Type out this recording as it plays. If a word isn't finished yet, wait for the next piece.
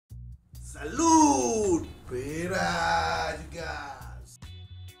Salut! Pera juga.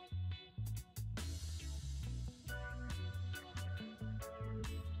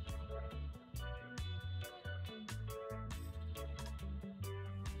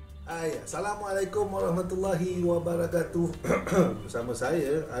 Hai, Assalamualaikum warahmatullahi wabarakatuh. Bersama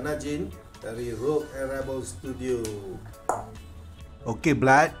saya, Anajin dari Rebel Studio. Okey,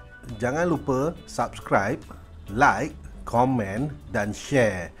 Blood, jangan lupa subscribe, like, komen dan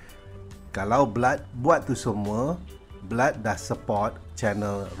share. Kalau Blood buat tu semua, Blood dah support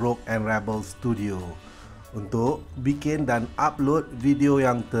channel Rogue and Rebel Studio untuk bikin dan upload video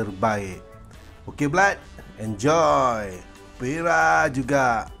yang terbaik. Okey Blood, enjoy. Pera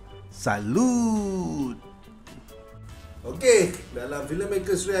juga. Salut. Okey, dalam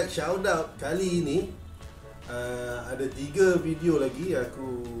Filmmaker Shout Out kali ini ada 3 video lagi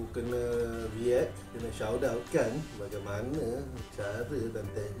aku kena react, kena shout out kan bagaimana cara dan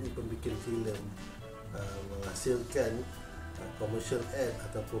teknik pembikin filem menghasilkan komersil ad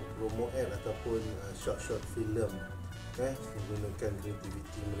ataupun promo ad ataupun short filem menggunakan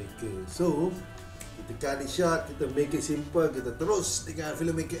kreativiti mereka. So kita cut it short, kita make it simple, kita terus dengan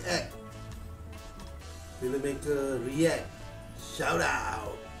Filmmaker act, Filmmaker react, shout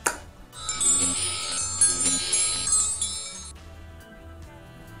out.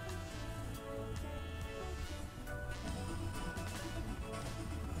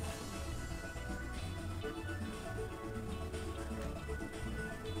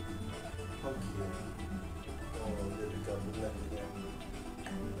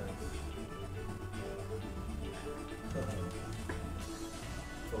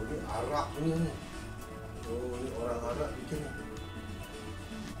 Oh, ni Arab ni. Oh, ni orang Arab bikin.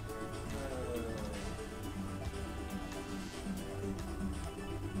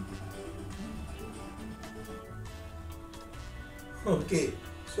 Okey.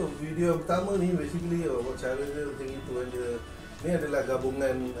 So video yang pertama ni basically cara dia macam itu kan, dia ni adalah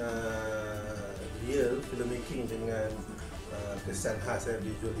gabungan real filmmaking dengan kesan khas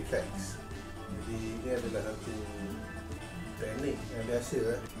visual effects. Jadi ini adalah satu teknik yang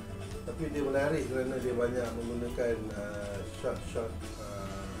biasa tapi dia menarik kerana dia banyak menggunakan shot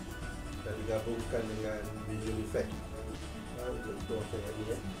dan digabungkan dengan visual effect. Contoh macam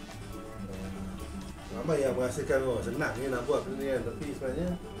ni ramai yang merasakan senang ni nak buat benda ni kan, tapi sebenarnya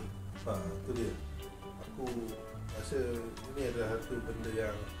tu dia, aku rasa ini adalah satu benda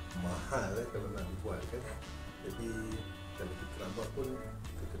yang mahal kalau nak dibuat kan. Jadi kalau kita nak buat pun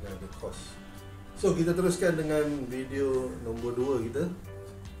kita kena ada cost. So kita teruskan dengan video nombor 2 kita.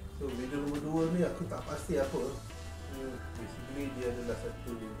 So video nombor 2 ni aku tak pasti apa. Basically dia adalah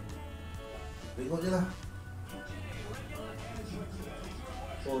satu, tengok je lah.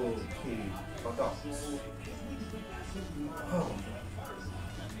 Oh, okay, produk. Oh,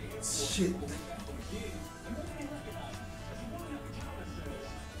 shit.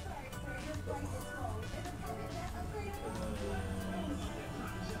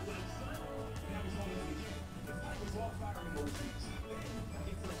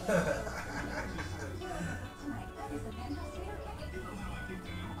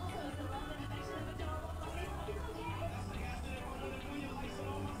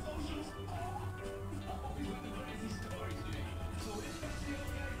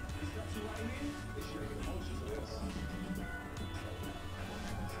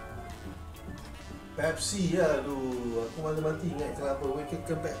 Pepsi lah, aduh, aku mati-mati ingat kenapa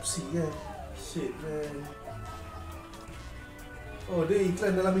Wakekan Pepsi kan. Shit man. Oh, dia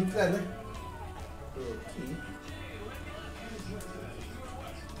iklan dalam iklan Okay.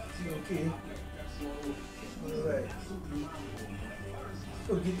 Okay. Alright.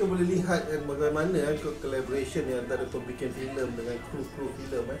 So kita boleh lihat kan bagaimana collaboration yang antara pembikin filem dengan kru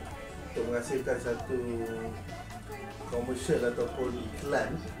filem untuk menghasilkan satu komersil ataupun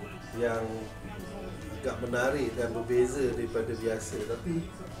iklan yang agak menarik dan berbeza daripada biasa. Tapi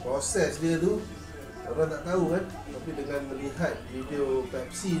proses dia tu orang tak tahu kan. Tapi dengan melihat video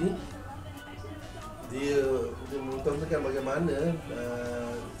Pepsi ni, dia menunjukkan bagaimana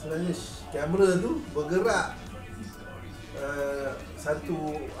sebenarnya kamera tu bergerak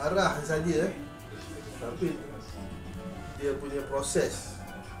satu arah saja, tapi dia punya proses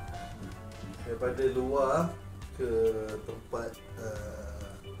daripada luar ke tempat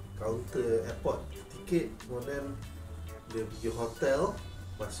kaunter airport tiket, kemudian dia pergi hotel,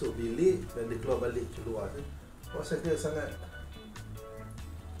 masuk bilik dan dia keluar balik keluar. Proses dia sangat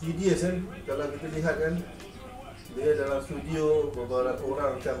tedious kan. Kalau kita lihat kan, dia dalam studio beberapa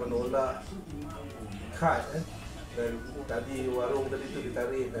orang akan menolak kad dan tadi warung tadi tu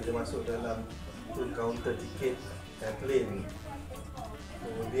ditarik dan dia masuk dalam tu kaunter tiket airplane.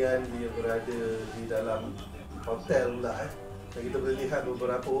 Kemudian dia berada di dalam hotel pula dan kita boleh lihat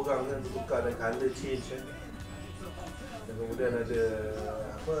beberapa orang kan bertukar dan colour change Dan kemudian ada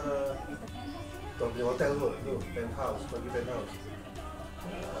apa tuan punya hotel tu penthouse, bagi penthouse.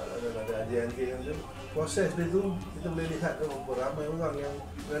 Dan ada anjing-anjing yang tu. Proses dia tu kita boleh lihat tu ramai orang yang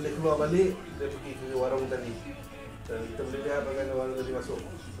bila dia keluar balik dia pergi ke warung tadi. Dan kita boleh lihat bagaimana warung tadi masuk.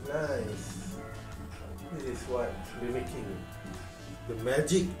 Nice. This is what filmmaking. The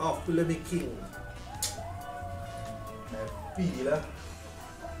magic of filmmaking. Happy lah.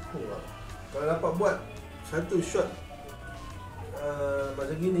 Kalau dapat buat satu shot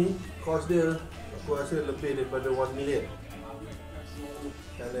macam gini, cost dia aku rasa lebih daripada 1 million.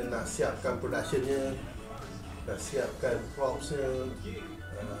 Kerana nak siapkan productionnya, nak siapkan propsnya,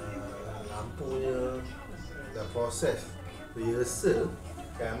 lampunya, dan proses rehearsal,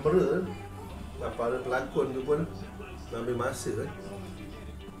 kamera, dan para pelakon tu pun ambil masa kan.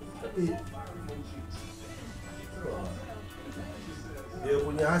 Tapi dia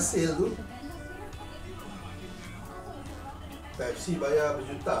punya hasil tu Pepsi bayar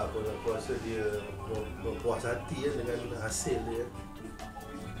berjuta pun aku rasa dia berpuas hati dengan hasil dia.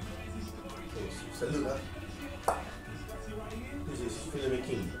 Salute lah. This is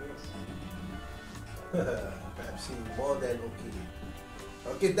filmmaking. Pepsi more than okay.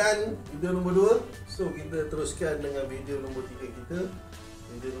 Okay, done video nombor 2. So kita teruskan dengan video nombor 3 kita.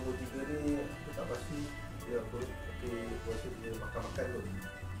 Video nombor 3 ni aku tak pasti dia apa. Tapi aku rasa dia makan-makan tu.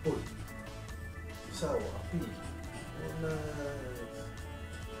 Oh, pisau, api. Oh, nice.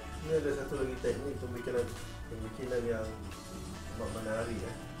 Ini ada satu lagi teknik pembikinan yang amat menarik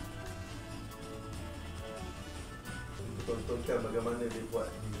Kita tontonkan bagaimana dia buat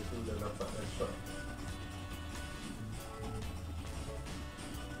dia tu dan nampakkan shot.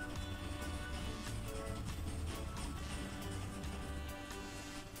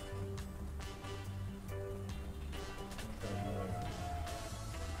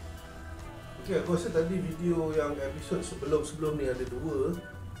 Okay, aku rasa tadi video yang episod sebelum ni ada 2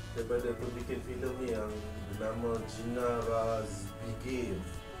 daripada pembikin filem ni yang bernama bikin.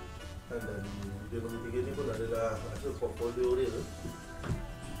 Dan video nombor 3 ni pun adalah hasil portfolio dia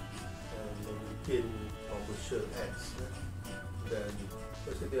membuat komersil ads. Dan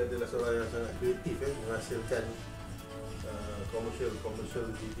aku rasa dia adalah seorang yang sangat kreatif menghasilkan komersil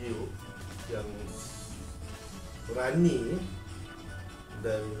video yang berani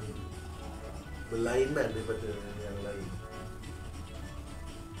dan berlainan daripada yang lain.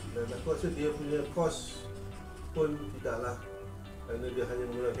 Dan aku rasa dia punya kos pun tidaklah, kerana dia hanya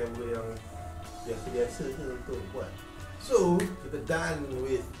menggunakan kamera yang biasa-biasa je untuk buat. So, kita done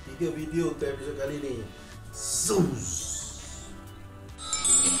with 3 video untuk episod kali ni. Sus.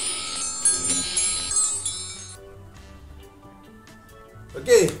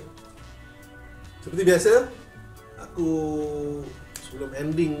 Okay, seperti biasa aku sebelum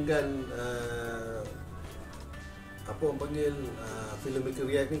ending kan apa orang panggil Filmmaker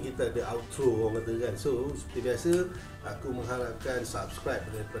React ni, kita ada outro orang kata kan. So seperti biasa aku mengharapkan subscribe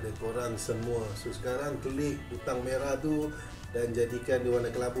daripada korang semua. So sekarang klik butang merah tu dan jadikan dia warna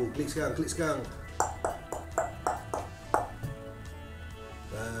kelabu. Klik sekarang.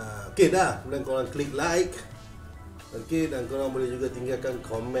 Okay dah. Kemudian korang klik like. Okay, dan korang boleh juga tinggalkan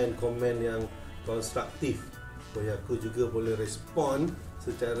komen-komen yang konstruktif supaya aku juga boleh respon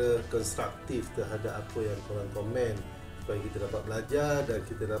secara konstruktif terhadap apa yang korang komen, supaya kita dapat belajar dan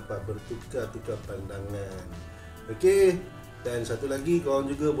kita dapat bertukar-tukar pandangan. Okey, dan satu lagi, korang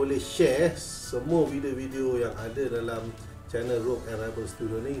juga boleh share semua video-video yang ada dalam channel Berhubung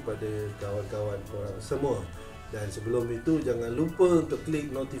Studio ni kepada kawan-kawan korang semua. Dan sebelum itu, jangan lupa untuk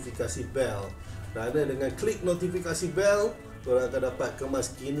klik notifikasi bell, kerana dengan klik notifikasi bell korang akan dapat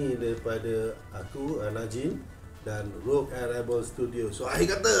kemas kini daripada aku, Anajin, dan Berhubung Studio. So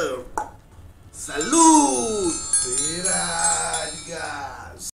akhir kata, salut!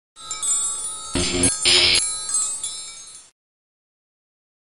 Gas!